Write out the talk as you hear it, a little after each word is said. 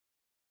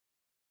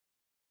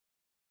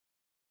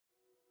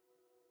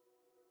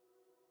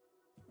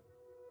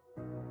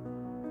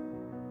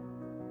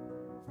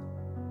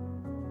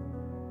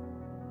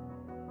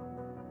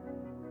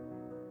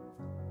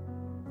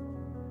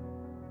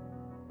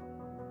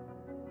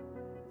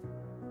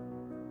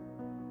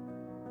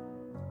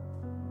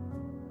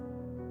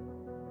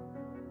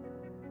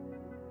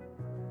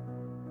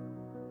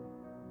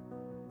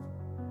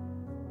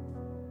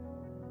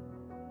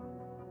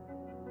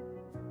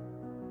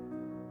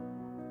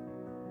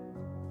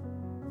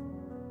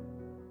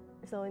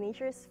So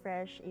Nature's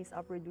Fresh is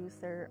a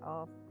producer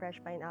of fresh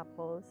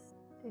pineapples.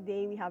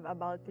 Today we have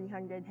about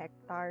 300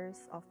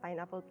 hectares of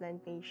pineapple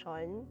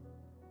plantation.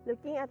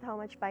 Looking at how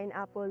much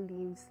pineapple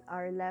leaves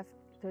are left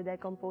to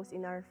decompose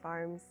in our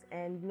farms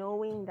and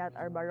knowing that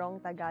our barong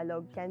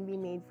Tagalog can be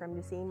made from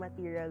the same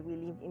material we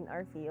leave in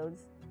our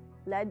fields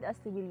led us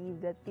to believe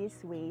that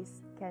this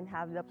waste can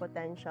have the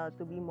potential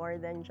to be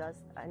more than just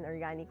an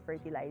organic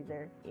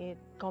fertilizer. It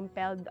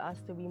compelled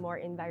us to be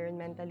more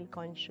environmentally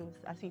conscious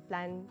as we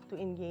plan to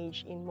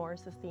engage in more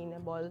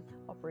sustainable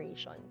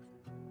operations.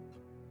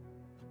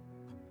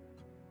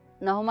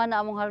 Nahuman na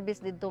among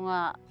harvest dito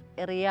nga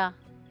area.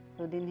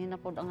 So dinhi na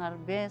pod ang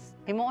harvest.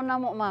 Himuon na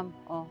mo ma'am.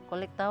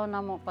 Kolektahon na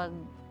mo pag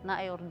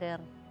naay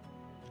order.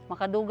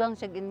 Makadugang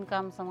siya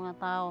income sa mga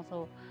tao.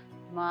 So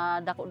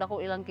madako-dako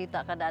ilang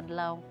kita kada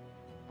adlaw.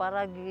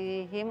 Para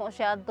gihimo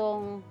siya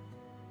atong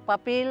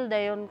papel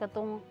dayon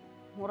katong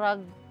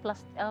murag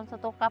plastic sa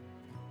to cup.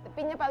 The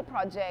Pinyapel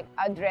project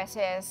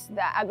addresses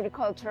the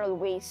agricultural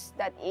waste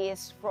that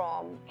is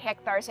from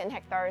hectares and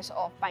hectares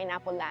of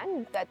pineapple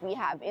land that we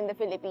have in the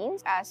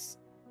Philippines. As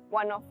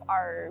one of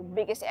our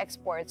biggest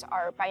exports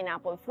are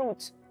pineapple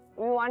fruits,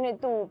 we wanted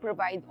to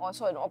provide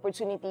also an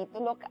opportunity to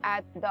look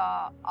at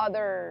the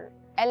other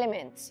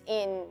elements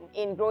in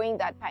growing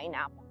that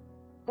pineapple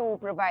to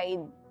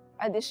provide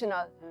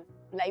additional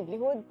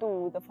livelihood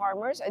to the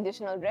farmers,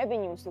 additional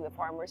revenues to the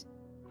farmers,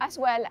 as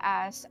well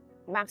as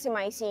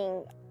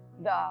maximizing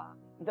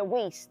the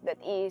waste that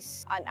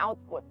is an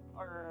output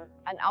or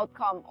an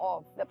outcome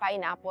of the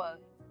pineapple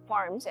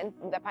farms and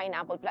the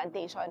pineapple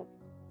plantation,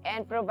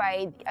 and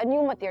provide a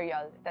new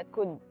material that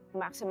could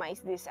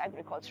maximize this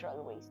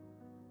agricultural waste.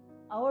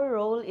 Our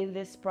role in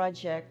this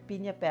project,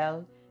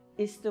 Pinyapel,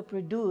 is to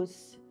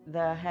produce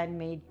the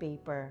handmade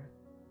paper.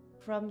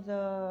 From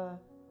the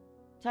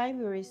time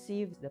we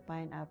receive the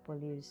pineapple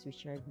leaves,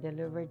 which are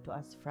delivered to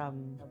us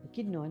from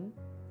Bukidnon,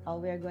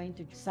 we are going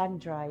to sun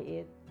dry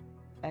it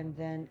and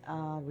then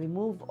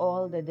remove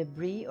all the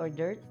debris or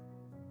dirt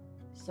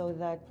so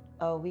that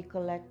we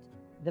collect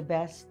the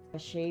best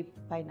shaped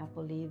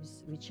pineapple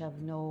leaves which have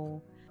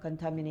no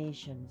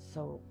contamination.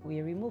 So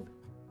we remove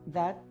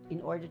that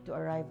in order to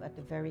arrive at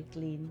a very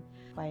clean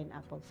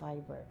pineapple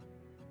fiber.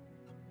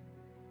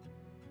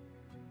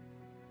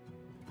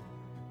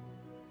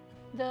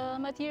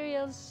 The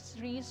materials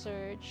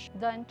research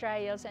done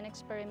trials and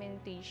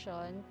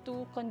experimentation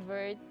to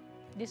convert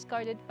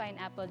discarded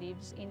pineapple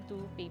leaves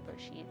into paper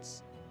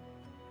sheets.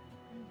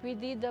 We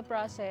did the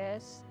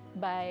process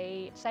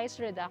by size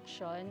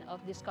reduction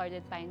of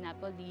discarded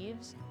pineapple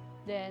leaves,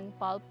 then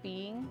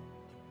pulping,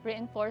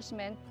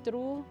 reinforcement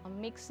through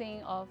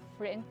mixing of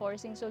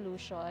reinforcing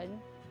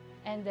solution,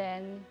 and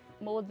then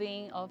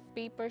molding of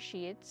paper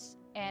sheets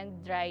and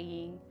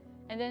drying.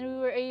 And then we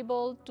were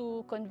able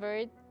to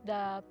convert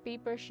the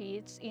paper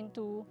sheets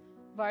into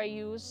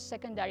various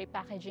secondary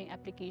packaging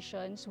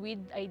applications with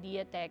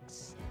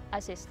Ideatechs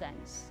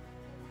assistance.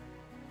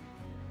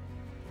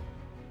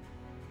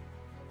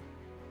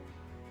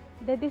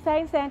 The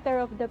Design Center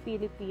of the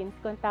Philippines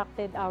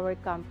contacted our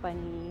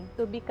company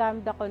to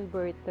become the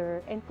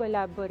converter and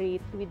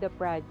collaborate with the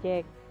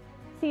project.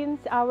 Since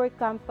our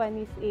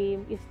company's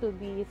aim is to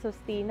be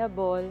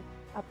sustainable,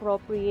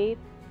 appropriate,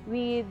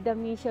 with the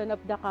mission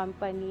of the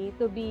company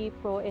to be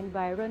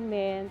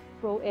pro-environment,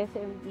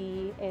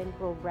 pro-SME, and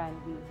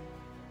pro-branding.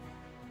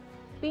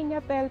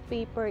 Pinyapel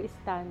paper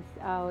stands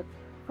out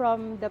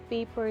from the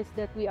papers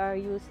that we are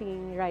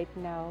using right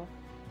now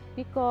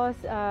because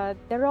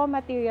the raw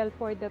material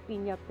for the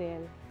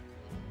Pinyapel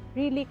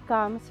really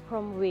comes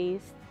from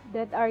waste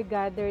that are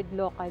gathered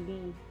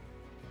locally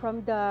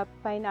from the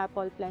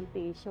pineapple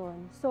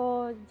plantation.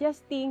 So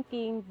just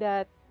thinking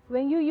that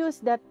when you use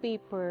that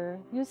paper,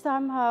 you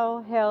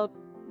somehow help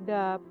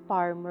the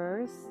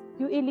farmers,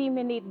 you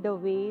eliminate the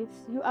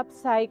waste, you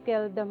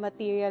upcycle the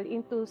material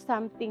into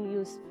something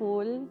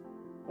useful.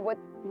 What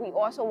we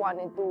also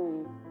wanted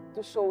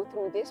to show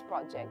through this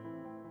project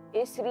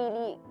is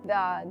really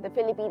the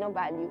Filipino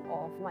value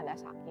of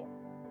malasakit,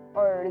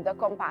 or the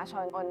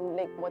compassion on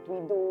like what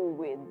we do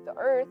with the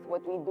earth,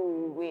 what we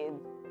do with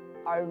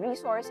our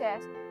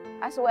resources,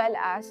 as well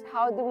as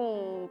how do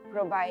we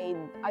provide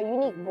a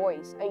unique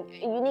voice, a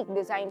unique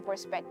design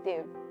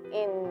perspective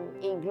in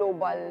a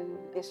global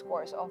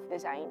discourse of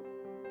design.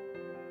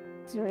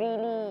 It's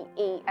really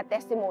a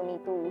testimony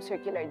to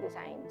circular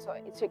design. So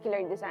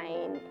circular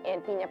design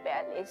and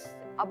Pinyapel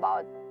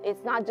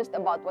it's not just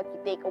about what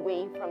you take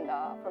away from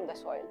the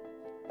soil,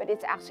 but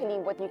it's actually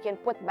what you can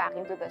put back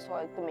into the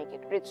soil to make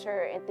it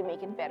richer and to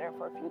make it better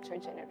for future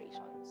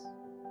generations.